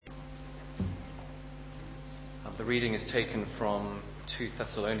The reading is taken from 2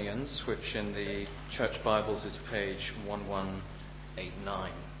 Thessalonians, which in the Church Bibles is page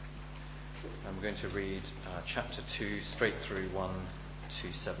 1189. I'm going to read chapter 2 straight through 1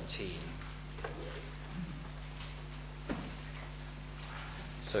 to 17.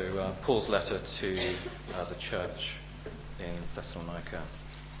 So Paul's letter to the church in Thessalonica.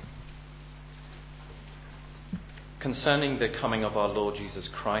 Concerning the coming of our Lord Jesus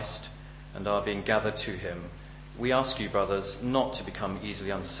Christ and our being gathered to him, we ask you, brothers, not to become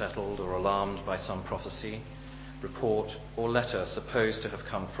easily unsettled or alarmed by some prophecy, report, or letter supposed to have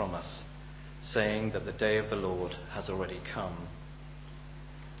come from us, saying that the day of the Lord has already come.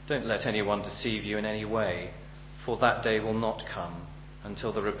 Don't let anyone deceive you in any way, for that day will not come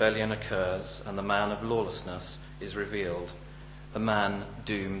until the rebellion occurs and the man of lawlessness is revealed, the man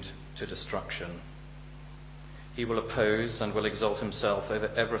doomed to destruction. He will oppose and will exalt himself over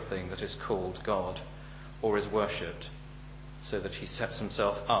everything that is called God or is worshipped, so that he sets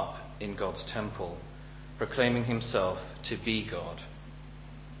himself up in God's temple, proclaiming himself to be God.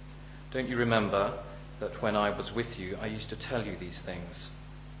 Don't you remember that when I was with you, I used to tell you these things?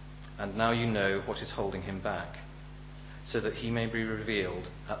 And now you know what is holding him back, so that he may be revealed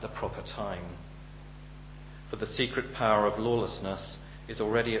at the proper time. For the secret power of lawlessness is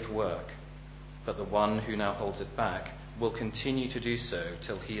already at work, but the one who now holds it back will continue to do so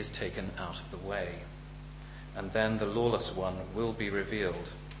till he is taken out of the way. And then the lawless one will be revealed,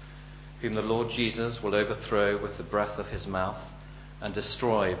 whom the Lord Jesus will overthrow with the breath of his mouth and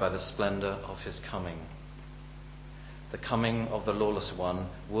destroy by the splendor of his coming. The coming of the lawless one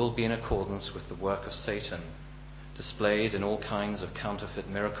will be in accordance with the work of Satan, displayed in all kinds of counterfeit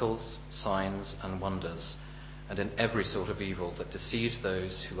miracles, signs, and wonders, and in every sort of evil that deceives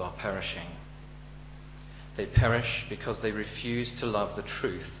those who are perishing. They perish because they refuse to love the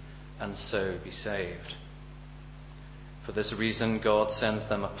truth and so be saved. For this reason, God sends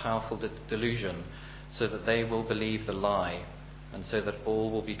them a powerful delusion, so that they will believe the lie, and so that all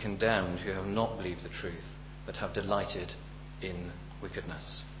will be condemned who have not believed the truth, but have delighted in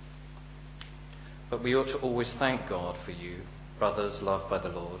wickedness. But we ought to always thank God for you, brothers loved by the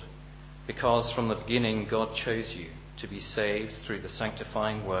Lord, because from the beginning God chose you to be saved through the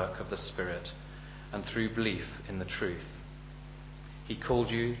sanctifying work of the Spirit and through belief in the truth. He called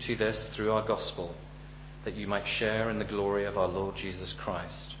you to this through our gospel, that you might share in the glory of our Lord Jesus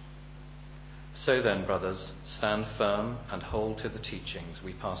Christ. So then, brothers, stand firm and hold to the teachings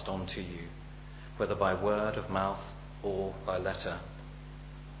we passed on to you, whether by word of mouth or by letter.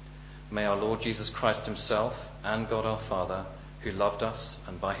 May our Lord Jesus Christ himself and God our Father, who loved us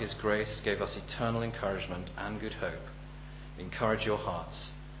and by his grace gave us eternal encouragement and good hope, encourage your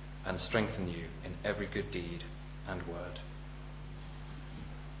hearts and strengthen you in every good deed and word.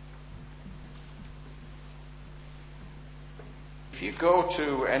 If you go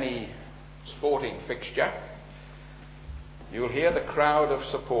to any sporting fixture, you'll hear the crowd of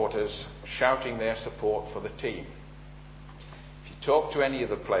supporters shouting their support for the team. If you talk to any of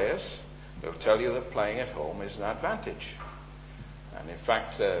the players, they'll tell you that playing at home is an advantage. And in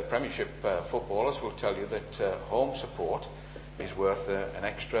fact, Premiership footballers will tell you that home support is worth an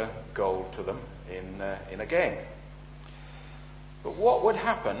extra goal to them in a game. But what would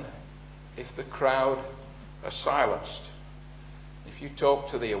happen if the crowd are silenced? If you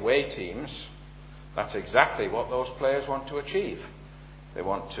talk to the away teams, that's exactly what those players want to achieve. They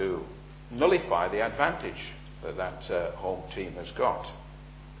want to nullify the advantage that home team has got.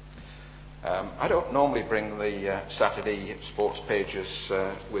 I don't normally bring the Saturday sports pages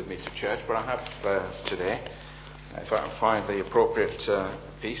with me to church, but I have today, if I can find the appropriate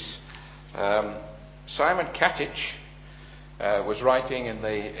piece. Simon Katich was writing in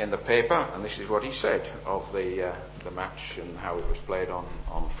the paper, and this is what he said of the match and how it was played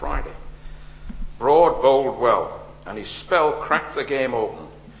on Friday. Broad bowled well, and his spell cracked the game open.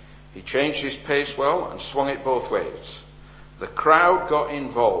 He changed his pace well and swung it both ways. The crowd got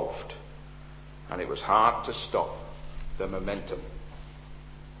involved, and it was hard to stop the momentum.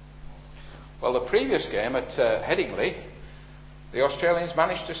 Well, the previous game at Headingley, the Australians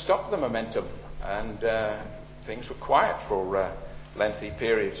managed to stop the momentum, and things were quiet for lengthy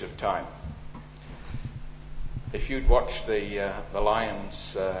periods of time. If you'd watched the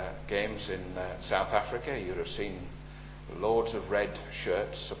Lions games in South Africa, you'd have seen loads of red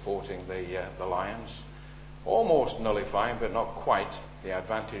shirts supporting the Lions, almost nullifying, but not quite, the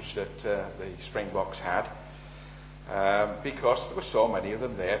advantage that the Springboks had, because there were so many of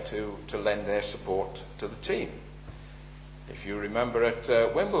them there to lend their support to the team. If you remember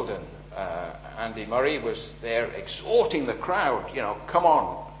at Wimbledon, Andy Murray was there exhorting the crowd, come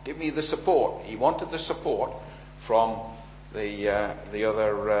on, give me the support. He wanted the support from the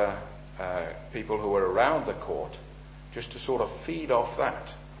other people who were around the court, just to sort of feed off that.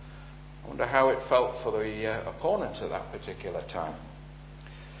 I wonder how it felt for the opponents at that particular time.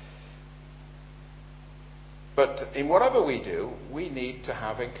 But in whatever we do, we need to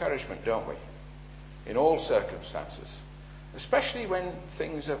have encouragement, don't we? In all circumstances. Especially when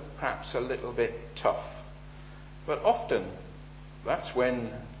things are perhaps a little bit tough. But often, that's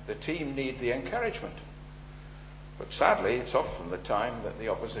when the team need the encouragement. But sadly, it's often the time that the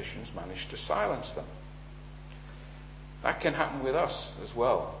oppositions manage to silence them. That can happen with us as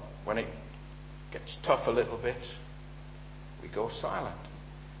well. When it gets tough a little bit, we go silent.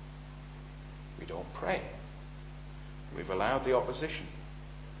 We don't pray. We've allowed the opposition,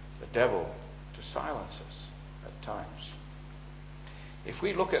 the devil, to silence us at times. If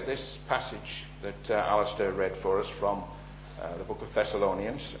we look at this passage that Alistair read for us from the book of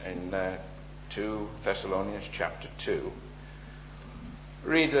Thessalonians, in 2 Thessalonians chapter 2,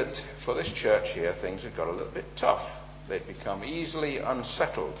 read that for this church here things had got a little bit tough. They'd become easily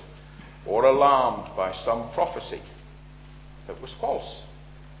unsettled or alarmed by some prophecy that was false.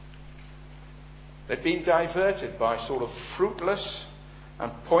 They'd been diverted by sort of fruitless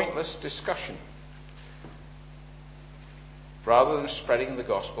and pointless discussion. Rather than spreading the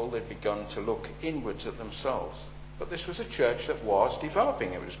gospel, they'd begun to look inwards at themselves. But this was a church that was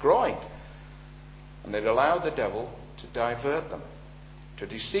developing, it was growing. And they'd allowed the devil to divert them, to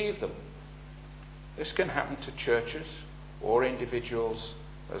deceive them. This can happen to churches or individuals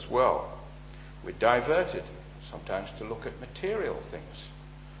as well. We're diverted sometimes to look at material things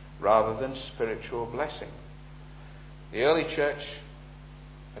rather than spiritual blessing. The early church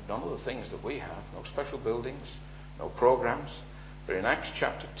had none of the things that we have, no special buildings, no programs. But in Acts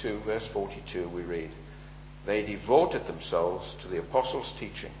chapter 2, verse 42, we read, "They devoted themselves to the apostles'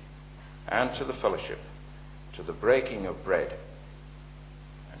 teaching and to the fellowship, to the breaking of bread,"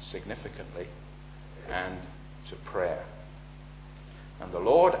 and significantly, and to prayer. "And the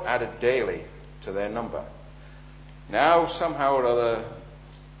Lord added daily to their number." Now, somehow or other,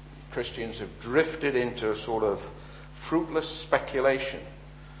 Christians have drifted into a sort of fruitless speculation.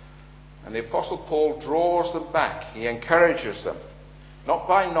 And the Apostle Paul draws them back. He encourages them, not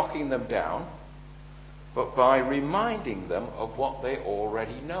by knocking them down, but by reminding them of what they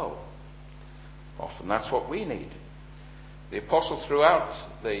already know. Often that's what we need. The Apostle, throughout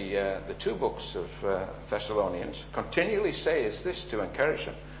the 2 books of Thessalonians, continually says this to encourage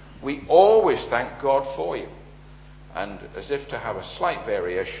them: "We always thank God for you." And as if to have a slight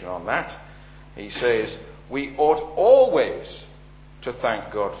variation on that, he says, "We ought always to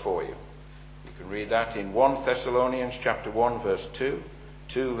thank God for you." You can read that in 1 Thessalonians chapter 1 verse 2,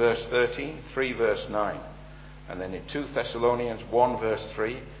 2 verse 13, 3 verse 9. And then in 2 Thessalonians 1 verse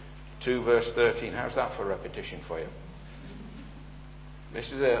 3, 2 verse 13. How's that for repetition for you?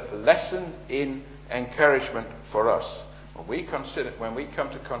 This is a lesson in encouragement for us when we come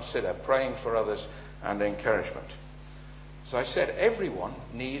to consider praying for others and encouragement. As I said, everyone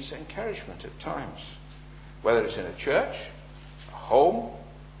needs encouragement at times, whether it's in a church, a home,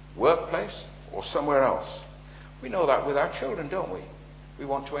 workplace, or somewhere else. We know that with our children, don't we? We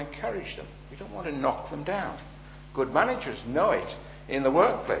want to encourage them. We don't want to knock them down. Good managers know it in the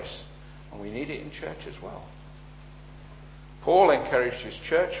workplace, and we need it in church as well. Paul encouraged his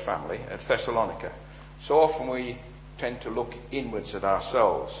church family at Thessalonica. So often we tend to look inwards at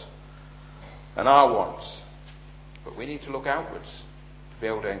ourselves and our wants. But we need to look outwards to be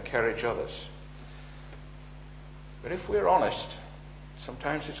able to encourage others. But if we're honest,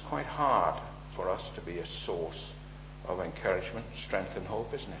 sometimes it's quite hard for us to be a source of encouragement, strength and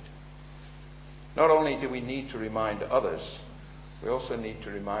hope, isn't it? Not only do we need to remind others, we also need to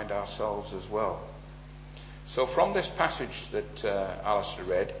remind ourselves as well. So from this passage that Alistair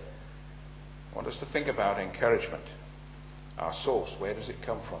read, I want us to think about encouragement. Our source, where does it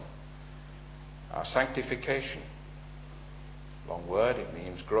come from? Our sanctification. Long word, it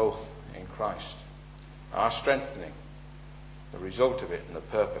means growth in Christ. Our strengthening, the result of it and the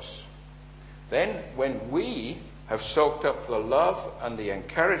purpose. Then, when we have soaked up the love and the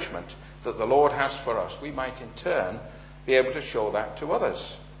encouragement that the Lord has for us, we might in turn be able to show that to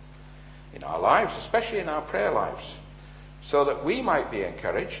others in our lives, especially in our prayer lives, so that we might be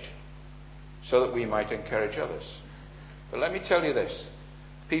encouraged, so that we might encourage others. But let me tell you this: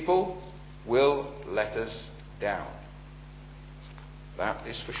 people will let us down. That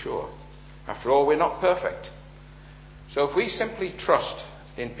is for sure. After all, we're not perfect. So if we simply trust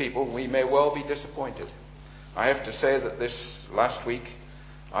in people, we may well be disappointed. I have to say that this last week,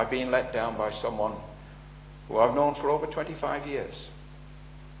 I've been let down by someone who I've known for over 25 years.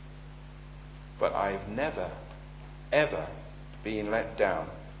 But I've never ever been let down,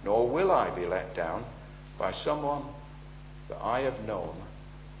 nor will I be let down by someone that I have known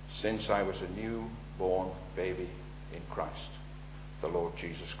since I was a newborn baby in Christ, the Lord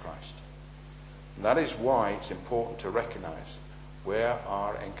Jesus Christ. And that is why it's important to recognize where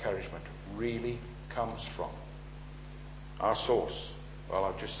our encouragement really comes from. Our source, well,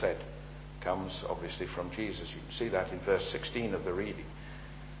 I've just said, comes obviously from Jesus. You can see that in verse 16 of the reading.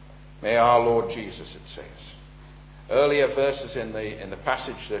 May our Lord Jesus, it says. Earlier verses in the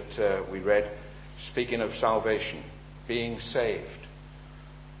passage that we read, speaking of salvation, being saved.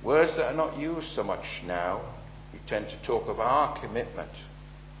 Words that are not used so much now. We tend to talk of our commitment.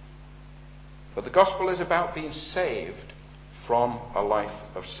 But the gospel is about being saved from a life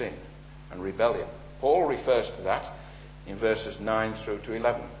of sin and rebellion. Paul refers to that in verses 9 through to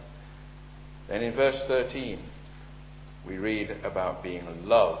 11. Then in verse 13, we read about being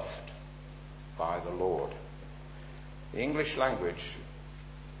loved by the Lord. The English language,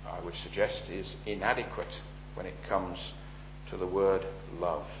 I would suggest, is inadequate when it comes to the word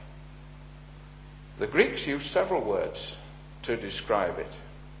love. The Greeks use several words to describe it,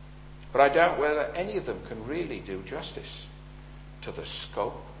 but I doubt whether any of them can really do justice to the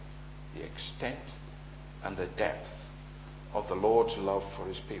scope, the extent, and the depth of the Lord's love for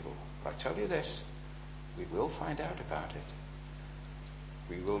his people. But I tell you this, we will find out about it.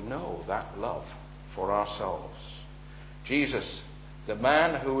 We will know that love for ourselves. Jesus, the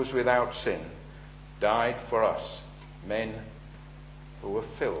man who was without sin, died for us, men who were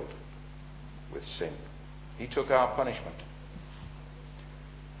filled with sin. He took our punishment.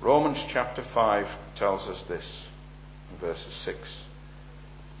 Romans chapter 5 tells us this in verses 6.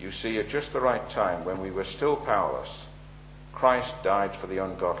 You see, at just the right time, when we were still powerless, Christ died for the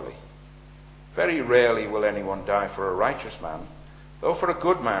ungodly. Very rarely will anyone die for a righteous man, though for a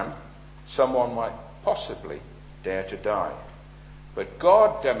good man, someone might possibly dare to die. But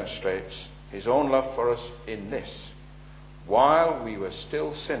God demonstrates his own love for us in this: while we were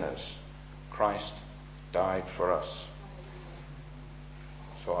still sinners, Christ died for us.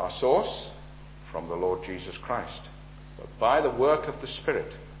 So our source, from the Lord Jesus Christ. But by the work of the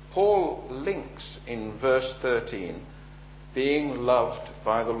Spirit. Paul links in verse 13 being loved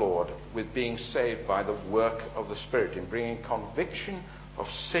by the Lord with being saved by the work of the Spirit, in bringing conviction of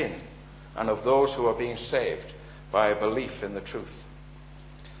sin and of those who are being saved by a belief in the truth.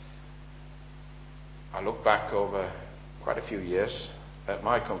 I look back over quite a few years at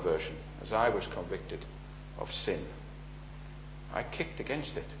my conversion as I was convicted of sin. I kicked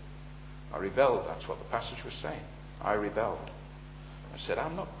against it. I rebelled. That's what the passage was saying. I rebelled. I said,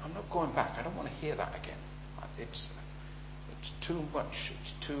 I'm not going back. I don't want to hear that again. It's too much.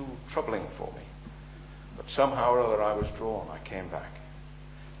 It's too troubling for me. But somehow or other I was drawn. I came back.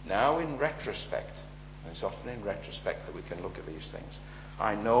 Now in retrospect, and it's often in retrospect that we can look at these things,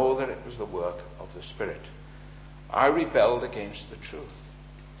 I know that it was the work of the Spirit. I rebelled against the truth.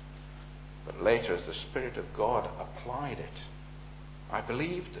 But later, as the Spirit of God applied it, I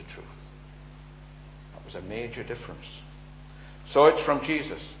believed the truth. That was a major difference. So it's from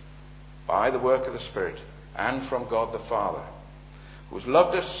Jesus, by the work of the Spirit, and from God the Father, who's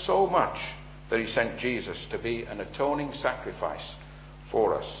loved us so much that he sent Jesus to be an atoning sacrifice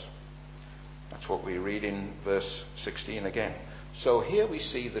for us. That's what we read in verse 16 again. So here we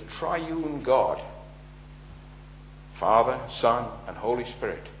see the triune God, Father, Son, and Holy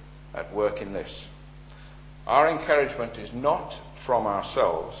Spirit, at work in this. Our encouragement is not from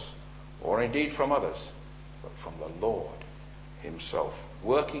ourselves, or indeed from others, but from the Lord himself,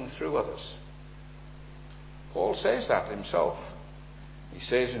 working through others. Paul says that himself. He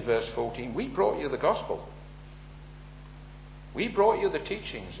says in verse 14, we brought you the gospel. We brought you the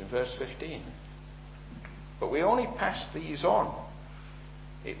teachings in verse 15. But we only passed these on.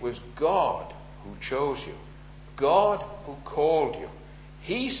 It was God who chose you. God who called you.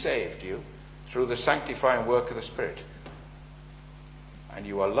 He saved you through the sanctifying work of the Spirit. And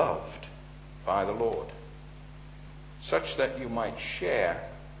you are loved by the Lord, such that you might share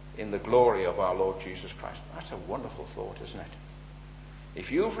in the glory of our Lord Jesus Christ. That's a wonderful thought, isn't it? If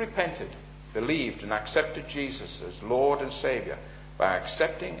you've repented, believed, and accepted Jesus as Lord and Saviour, by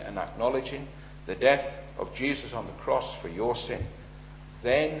accepting and acknowledging the death of Jesus on the cross for your sin,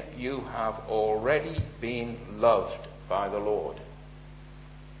 then you have already been loved by the Lord.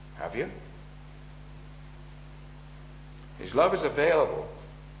 Have you? His love is available,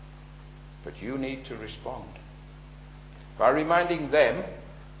 but you need to respond. By reminding them,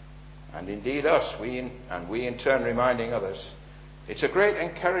 and indeed us, we in turn reminding others, it's a great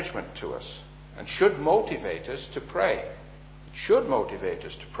encouragement to us and should motivate us to pray. It should motivate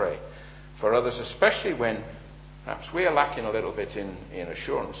us to pray for others, especially when Perhaps we are lacking a little bit in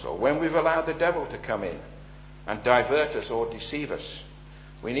assurance, or when we've allowed the devil to come in and divert us or deceive us,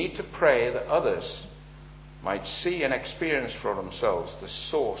 we need to pray that others might see and experience for themselves the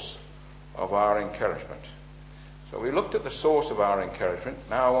source of our encouragement. So we looked at the source of our encouragement.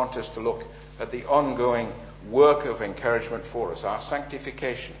 Now I want us to look at the ongoing work of encouragement for us, our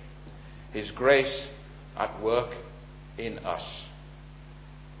sanctification, His grace at work in us.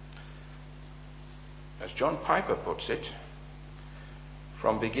 As John Piper puts it,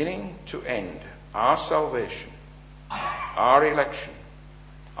 from beginning to end, our salvation, our election,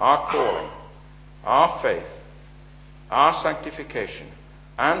 our calling, our faith, our sanctification,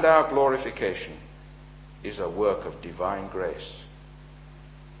 and our glorification is a work of divine grace.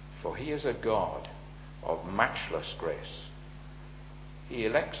 For He is a God of matchless grace. He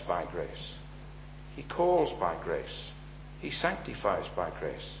elects by grace. He calls by grace. He sanctifies by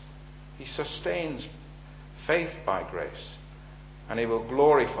grace. He sustains faith by grace. And He will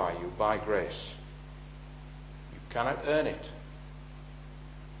glorify you by grace. You cannot earn it,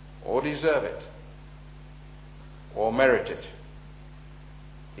 or deserve it, or merit it.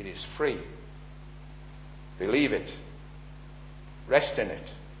 It is free. Believe it. Rest in it.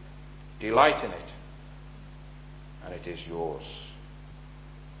 Delight in it. And it is yours.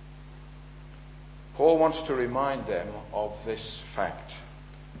 Paul wants to remind them of this fact.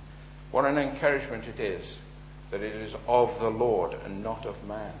 What an encouragement it is that it is of the Lord and not of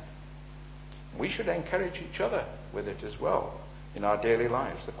man. We should encourage each other with it as well in our daily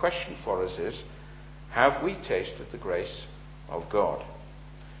lives. The question for us is, have we tasted the grace of God?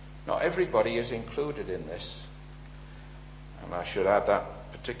 Not everybody is included in this. And I should add that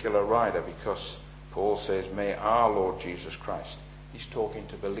particular rider, because Paul says, may our Lord Jesus Christ. He's talking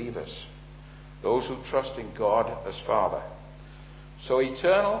to believers, those who trust in God as Father. So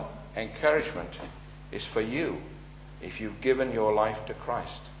eternal encouragement is for you if you've given your life to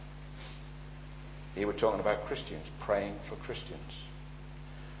Christ. Here we're talking about Christians, praying for Christians.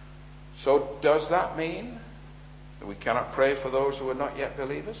 So does that mean that we cannot pray for those who are not yet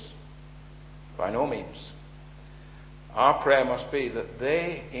believers? By no means. Our prayer must be that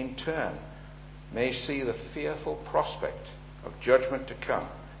they in turn may see the fearful prospect of judgment to come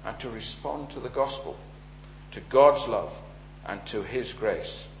and to respond to the gospel, to God's love and to His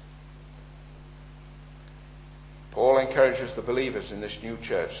grace. Paul encourages the believers in this new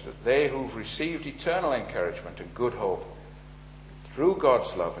church that they who've received eternal encouragement and good hope through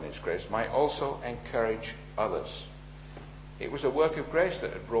God's love and His grace might also encourage others. It was a work of grace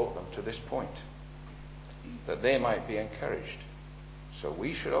that had brought them to this point, that they might be encouraged. So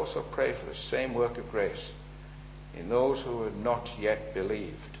we should also pray for the same work of grace in those who have not yet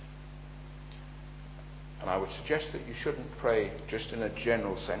believed. And I would suggest that you shouldn't pray just in a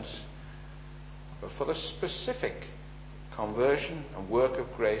general sense, but for the specific conversion and work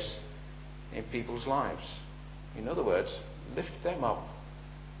of grace in people's lives. In other words, lift them up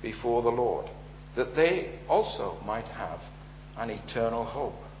before the Lord, that they also might have an eternal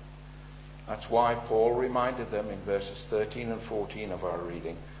hope. That's why Paul reminded them in verses 13 and 14 of our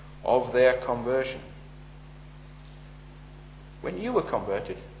reading of their conversion. When you were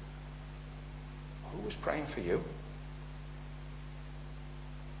converted, who was praying for you?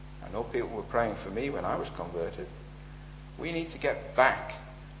 I know people were praying for me when I was converted. We need to get back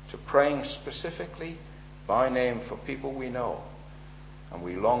to praying specifically by name for people we know, and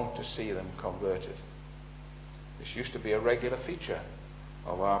we long to see them converted. This used to be a regular feature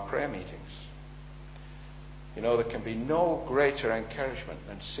of our prayer meetings. You know, there can be no greater encouragement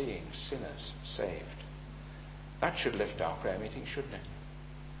than seeing sinners saved. That should lift our prayer meeting, shouldn't it?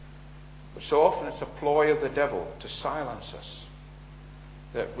 But so often it's a ploy of the devil to silence us,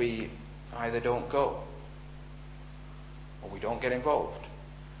 that we either don't go or we don't get involved.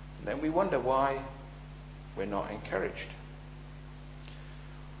 And then we wonder why we're not encouraged.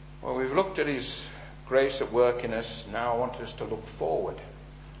 Well, we've looked at His grace at work in us. Now I want us to look forward.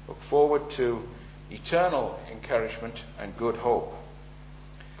 Look forward to eternal encouragement and good hope.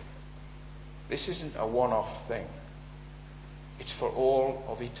 This isn't a one-off thing. It's for all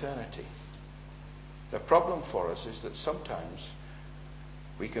of eternity. The problem for us is that sometimes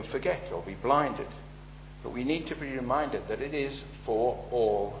we can forget or be blinded. But we need to be reminded that it is for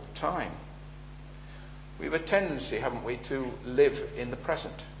all time. We have a tendency, haven't we, to live in the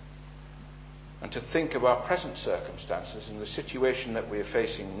present and to think of our present circumstances and the situation that we're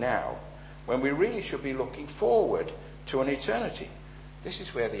facing now, when we really should be looking forward to an eternity. This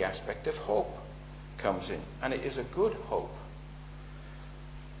is where the aspect of hope comes in, and it is a good hope.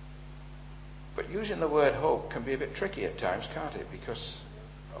 But using the word hope can be a bit tricky at times, can't it? Because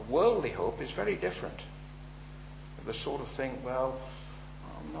a worldly hope is very different. the sort of thing, well,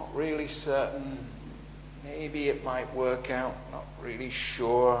 I'm not really certain, maybe it might work out, not really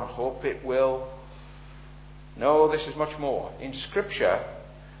sure, I hope it will. No, this is much more. In Scripture,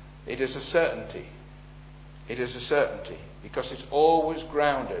 it is a certainty. It is a certainty because it's always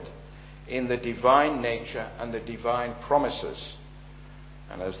grounded in the divine nature and the divine promises.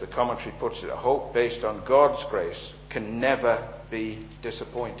 And as the commentary puts it, a hope based on God's grace can never be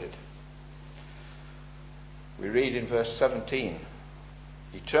disappointed. We read in verse 17,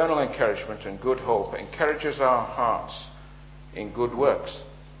 eternal encouragement and good hope encourages our hearts in good works.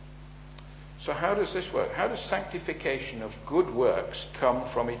 So how does this work? How does sanctification of good works come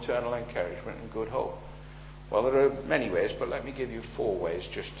from eternal encouragement and good hope? Well, there are many ways, but let me give you 4 ways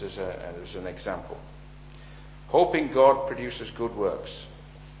just as an example. Hope in God produces good works.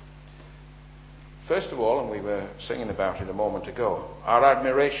 First of all, and we were singing about it a moment ago, our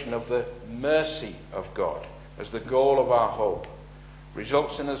admiration of the mercy of God as the goal of our hope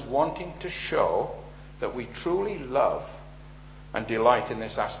results in us wanting to show that we truly love and delight in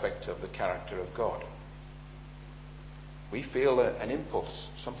this aspect of the character of God. We feel an impulse,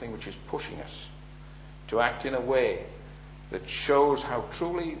 something which is pushing us to act in a way that shows how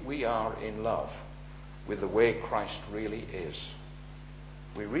truly we are in love with the way Christ really is.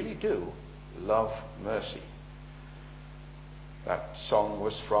 We really do love mercy. That song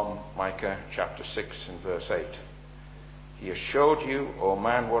was from Micah chapter 6 and verse 8. He has showed you, O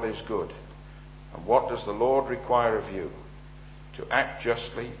man, what is good, and what does the Lord require of you? To act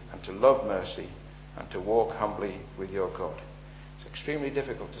justly and to love mercy and to walk humbly with your God. It's extremely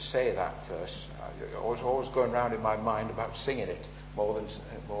difficult to say that verse. I was always going round in my mind about singing it more than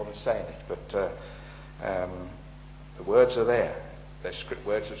saying it. But the words are there. They're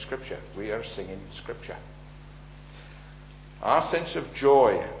words of Scripture. We are singing Scripture. Our sense of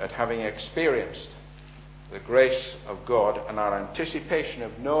joy at having experienced the grace of God and our anticipation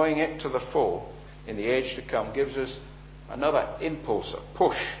of knowing it to the full in the age to come gives us another impulse, a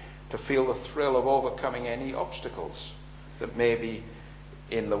push to feel the thrill of overcoming any obstacles that may be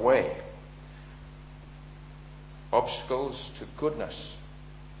in the way. Obstacles to goodness.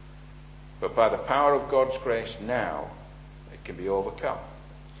 But by the power of God's grace now, it can be overcome.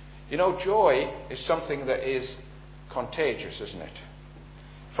 You know, joy is something that is contagious, isn't it?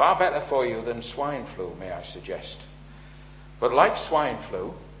 Far better for you than swine flu, may I suggest. But like swine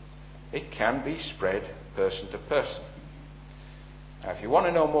flu, it can be spread person to person. Now, if you want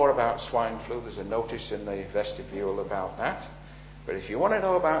to know more about swine flu, there's a notice in the vestibule about that. But if you want to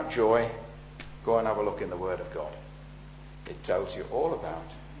know about joy, go and have a look in the Word of God. It tells you all about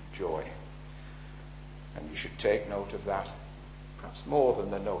joy. And you should take note of that, perhaps more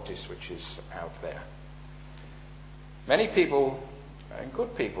than the notice which is out there. Many people, and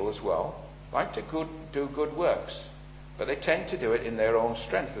good people as well, like to do good works, but they tend to do it in their own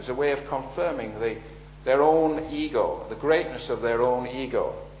strength. There's a way of confirming their own ego, the greatness of their own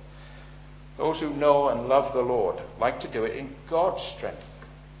ego. Those who know and love the Lord like to do it in God's strength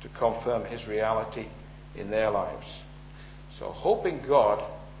to confirm His reality in their lives. So hope in God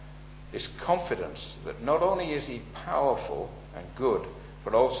is confidence that not only is He powerful and good,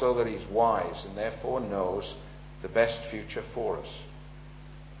 but also that He's wise and therefore knows the best future for us.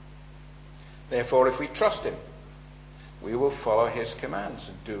 Therefore, if we trust Him, we will follow His commands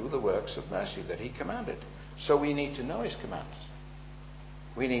and do the works of mercy that He commanded. So we need to know His commands.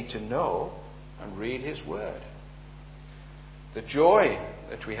 We need to know and read His Word. The joy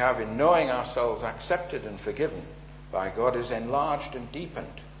that we have in knowing ourselves accepted and forgiven by God is enlarged and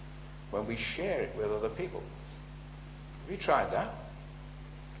deepened when we share it with other people. Have you tried that?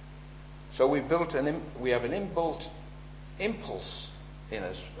 So we have an inbuilt impulse in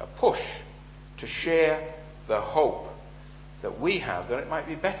us, a push to share the hope that we have, that it might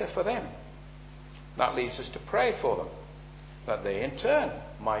be better for them. That leads us to pray for them, that they in turn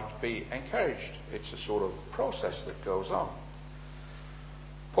might be encouraged. It's a sort of process that goes on.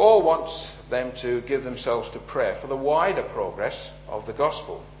 Paul wants them to give themselves to prayer for the wider progress of the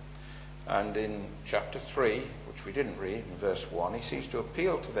gospel. And in chapter 3, which we didn't read, in verse 1, he seems to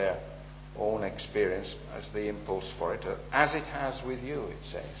appeal to their own experience as the impulse for it, as it has with you, it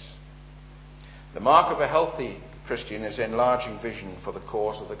says. The mark of a healthy Christian is enlarging vision for the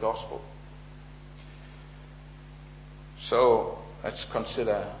cause of the gospel. So let's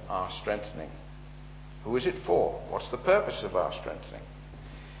consider our strengthening. Who is it for? What's the purpose of our strengthening?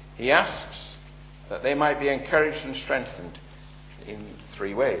 He asks that they might be encouraged and strengthened in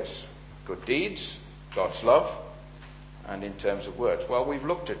 3 ways. Good deeds, God's love, and in terms of words. Well, we've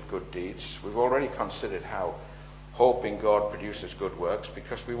looked at good deeds. We've already considered how hope in God produces good works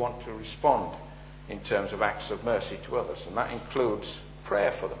because we want to respond in terms of acts of mercy to others, and that includes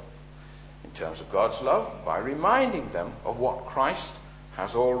prayer for them. In terms of God's love, by reminding them of what Christ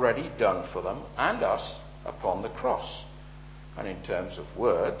has already done for them and us upon the cross. And in terms of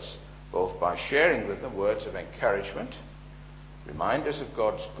words, both by sharing with them words of encouragement, reminders of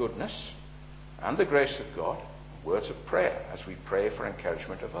God's goodness and the grace of God, and words of prayer as we pray for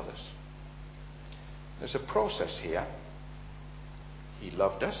encouragement of others. There's a process here. He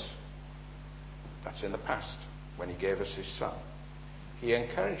loved us. That's in the past, when he gave us his Son. He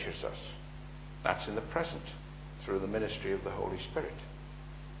encourages us. That's in the present, through the ministry of the Holy Spirit.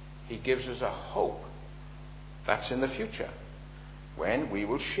 He gives us a hope. That's in the future, when we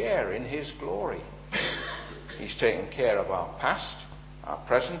will share in his glory. He's taken care of our past, our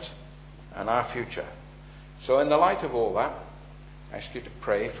present, and our future. So in the light of all that, I ask you to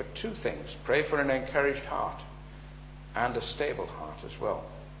pray for two things. Pray for an encouraged heart and a stable heart as well.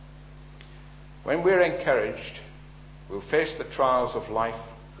 When we're encouraged, we'll face the trials of life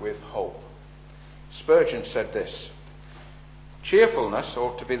with hope. Spurgeon said this: cheerfulness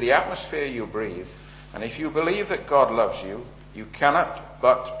ought to be the atmosphere you breathe, and if you believe that God loves you, you cannot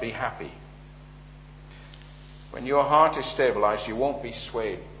but be happy. When your heart is stabilized, you won't be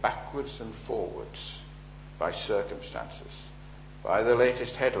swayed backwards and forwards by circumstances, by the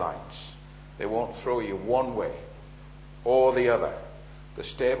latest headlines. They won't throw you one way or the other. The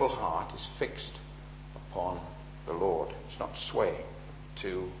stable heart is fixed upon the Lord. It's not swaying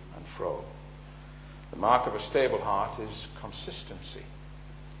to and fro. The mark of a stable heart is consistency.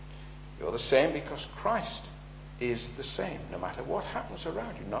 You're the same because Christ is the same, no matter what happens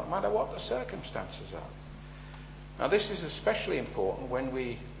around you, no matter what the circumstances are. Now, this is especially important when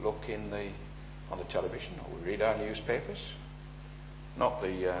we look on the television or we read our newspapers. Not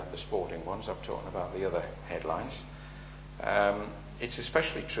the sporting ones, I'm talking about the other headlines. It's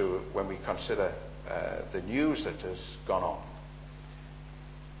especially true when we consider the news that has gone on.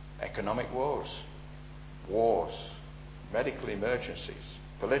 Economic wars, medical emergencies,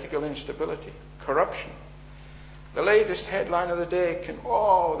 political instability, corruption. The latest headline of the day can,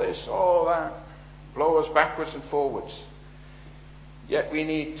 this, that, blow us backwards and forwards. Yet we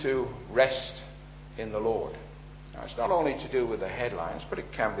need to rest in the Lord. Now, it's not only to do with the headlines, but it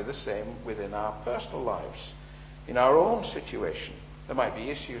can be the same within our personal lives. In our own situation, there might be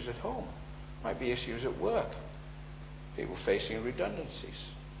issues at home, might be issues at work, people facing redundancies.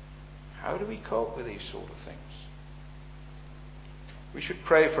 How do we cope with these sort of things? We should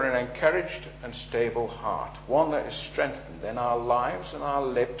pray for an encouraged and stable heart, one that is strengthened. Then our lives and our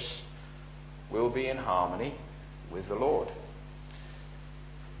lips will be in harmony with the Lord.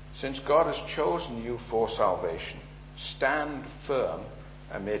 Since God has chosen you for salvation, stand firm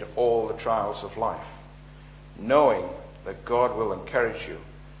amid all the trials of life, knowing that God will encourage you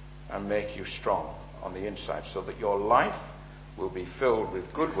and make you strong on the inside, so that your life will be filled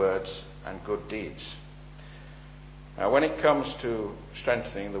with good words and good deeds. Now, when it comes to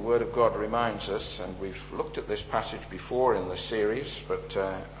strengthening, the Word of God reminds us, and we've looked at this passage before in the series, but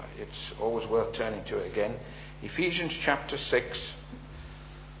it's always worth turning to it again. Ephesians chapter 6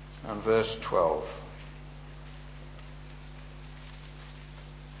 and verse 12.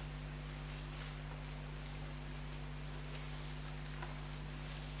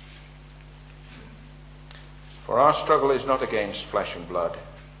 For our struggle is not against flesh and blood,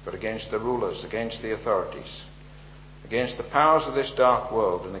 but against the rulers, against the authorities, against the powers of this dark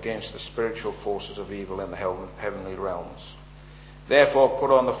world, and against the spiritual forces of evil in the heavenly realms. Therefore put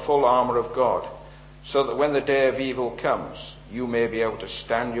on the full armour of God, so that when the day of evil comes, you may be able to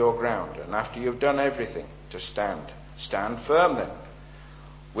stand your ground, and after you've done everything, to stand. Stand firm then,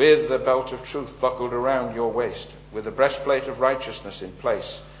 with the belt of truth buckled around your waist, with the breastplate of righteousness in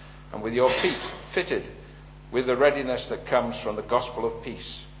place, and with your feet fitted with the readiness that comes from the gospel of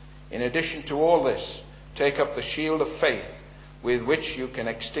peace. In addition to all this, take up the shield of faith, with which you can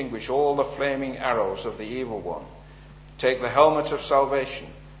extinguish all the flaming arrows of the evil one. Take the helmet of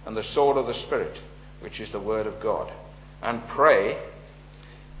salvation and the sword of the Spirit, which is the word of God, and pray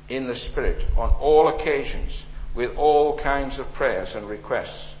in the Spirit on all occasions with all kinds of prayers and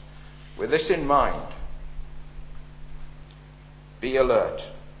requests. With this in mind, be alert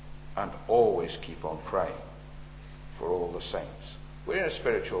and always keep on praying for all the saints. We're in a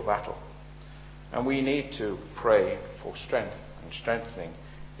spiritual battle, and we need to pray for strength and strengthening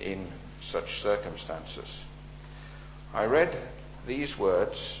in such circumstances. I read these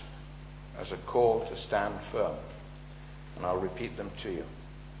words as a call to stand firm, and I'll repeat them to you.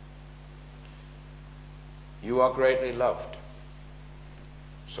 You are greatly loved,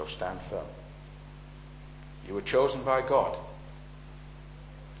 so stand firm. You were chosen by God,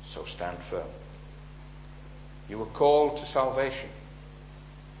 so stand firm. You were called to salvation,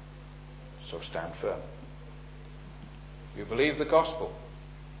 so stand firm. You believe the gospel,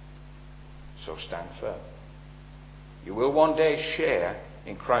 so stand firm. You will one day share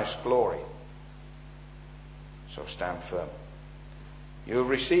in Christ's glory, so stand firm. You have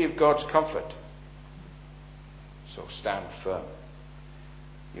received God's comfort, so stand firm.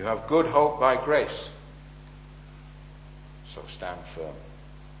 You have good hope by grace, so stand firm.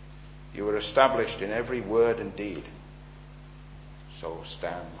 You are established in every word and deed, so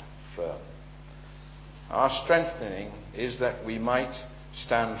stand firm. Our strengthening is that we might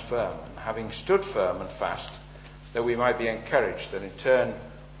stand firm, and having stood firm and fast, that we might be encouraged, that in turn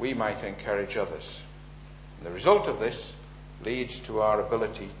we might encourage others. And the result of this leads to our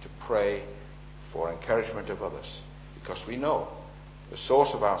ability to pray for encouragement of others, because we know the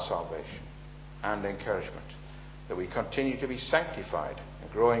source of our salvation and encouragement, that we continue to be sanctified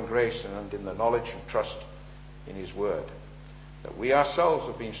and grow in grace and in the knowledge and trust in His Word, that we ourselves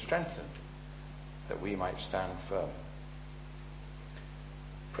have been strengthened, that we might stand firm.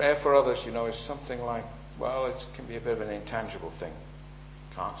 Prayer for others, is something like, it can be a bit of an intangible thing.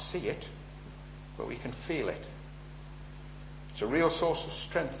 Can't see it, but we can feel it. It's a real source of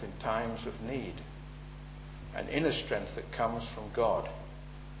strength in times of need, an inner strength that comes from God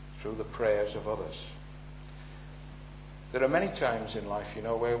through the prayers of others. There are many times in life,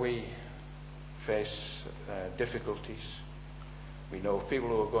 where we face difficulties. We know of people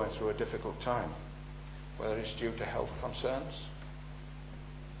who are going through a difficult time, whether it's due to health concerns,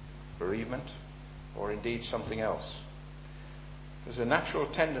 bereavement, or indeed something else. There's a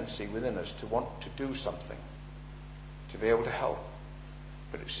natural tendency within us to want to do something, to be able to help.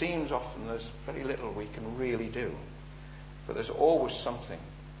 But it seems often there's very little we can really do. But there's always something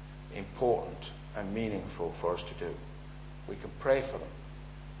important and meaningful for us to do. We can pray for them,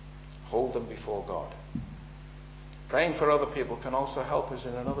 hold them before God. Praying for other people can also help us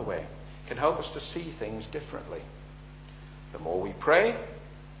in another way. It can help us to see things differently. The more we pray,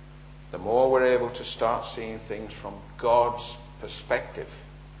 the more we're able to start seeing things from God's perspective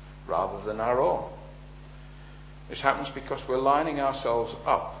rather than our own. This happens because we're lining ourselves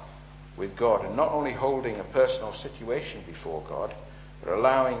up with God and not only holding a personal situation before God, but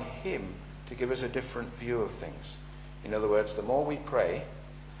allowing Him to give us a different view of things. In other words, the more we pray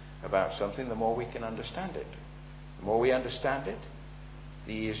about something, the more we can understand it. The more we understand it,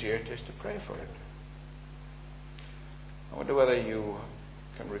 the easier it is to pray for it. I wonder whether you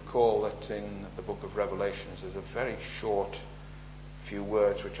can recall that in the book of Revelations there's a very short few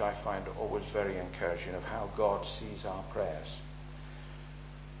words which I find always very encouraging of how God sees our prayers.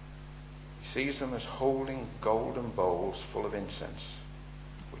 He sees them as holding golden bowls full of incense,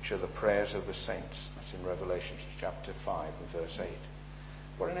 which are the prayers of the saints. That's in Revelation chapter 5 and verse 8.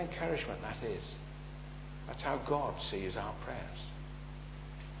 What an encouragement that is. That's how God sees our prayers,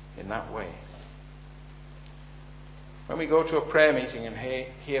 in that way. When we go to a prayer meeting and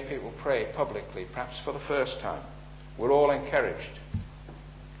hear people pray publicly, perhaps for the first time, we're all encouraged.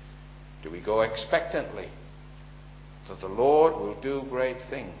 Do we go expectantly that the Lord will do great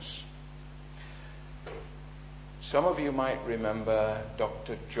things? Some of you might remember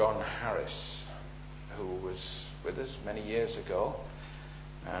Dr. John Harris, who was with us many years ago.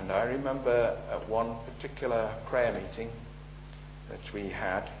 And I remember at one particular prayer meeting that we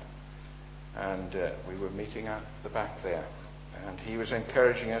had, and we were meeting at the back there, and he was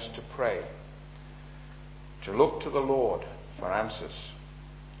encouraging us to pray, to look to the Lord for answers.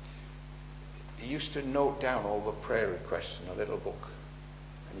 He used to note down all the prayer requests in a little book,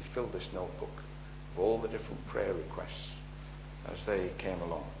 and he filled this notebook of all the different prayer requests as they came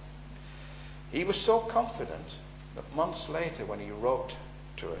along. He was so confident that months later, when he wrote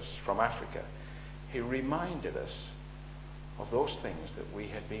to us from Africa, he reminded us of those things that we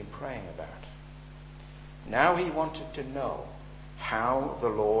had been praying about. Now he wanted to know how the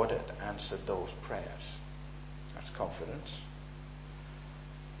Lord had answered those prayers. That's confidence.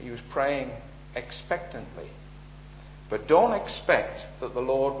 He was praying expectantly. But don't expect that the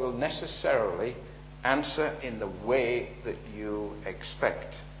Lord will necessarily answer in the way that you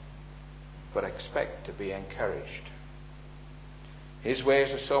expect, but expect to be encouraged. His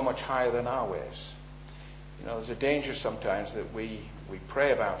ways are so much higher than our ways. There's a danger sometimes that we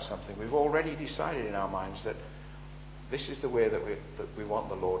pray about something. We've already decided in our minds that this is the way that we want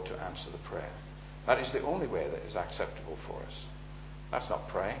the Lord to answer the prayer. That is the only way that is acceptable for us. That's not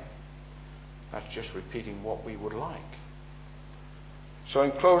praying. That's just repeating what we would like. So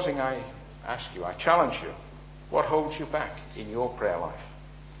in closing, I challenge you, what holds you back in your prayer life?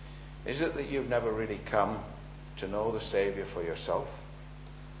 Is it that you've never really come to know the Saviour for yourself?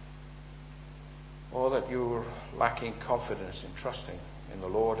 or that you're lacking confidence in trusting in the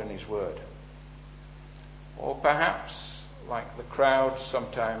Lord and His Word. Or perhaps, like the crowd,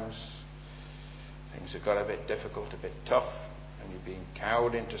 sometimes things have got a bit difficult, a bit tough, and you're being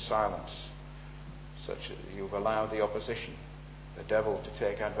cowed into silence, such that you've allowed the opposition, the devil, to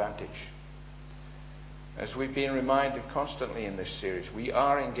take advantage. As we've been reminded constantly in this series, we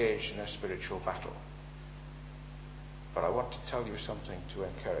are engaged in a spiritual battle. But I want to tell you something to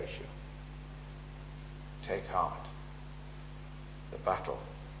encourage you. Take heart. The battle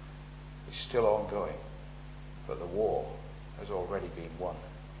is still ongoing, but the war has already been won.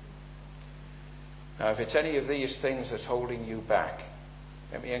 Now, if it's any of these things that's holding you back,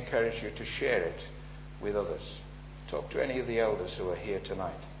 let me encourage you to share it with others. Talk to any of the elders who are here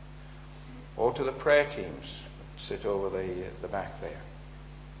tonight, or to the prayer teams that sit over the back there.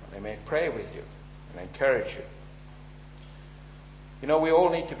 And they may pray with you and encourage you. You know, we all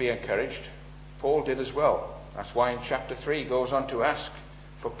need to be encouraged. Paul did as well. That's why in chapter 3 he goes on to ask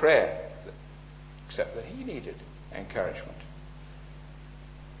for prayer, except that he needed encouragement.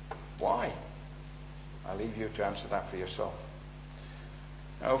 Why? I leave you to answer that for yourself.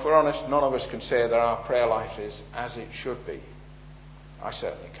 Now, if we're honest, none of us can say that our prayer life is as it should be. I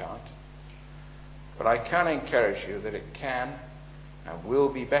certainly can't. But I can encourage you that it can and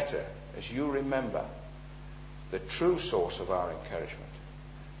will be better as you remember the true source of our encouragement,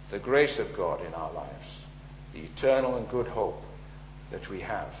 the grace of God in our lives, the eternal and good hope that we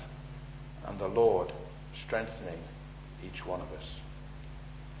have, and the Lord strengthening each one of us.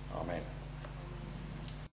 Amen.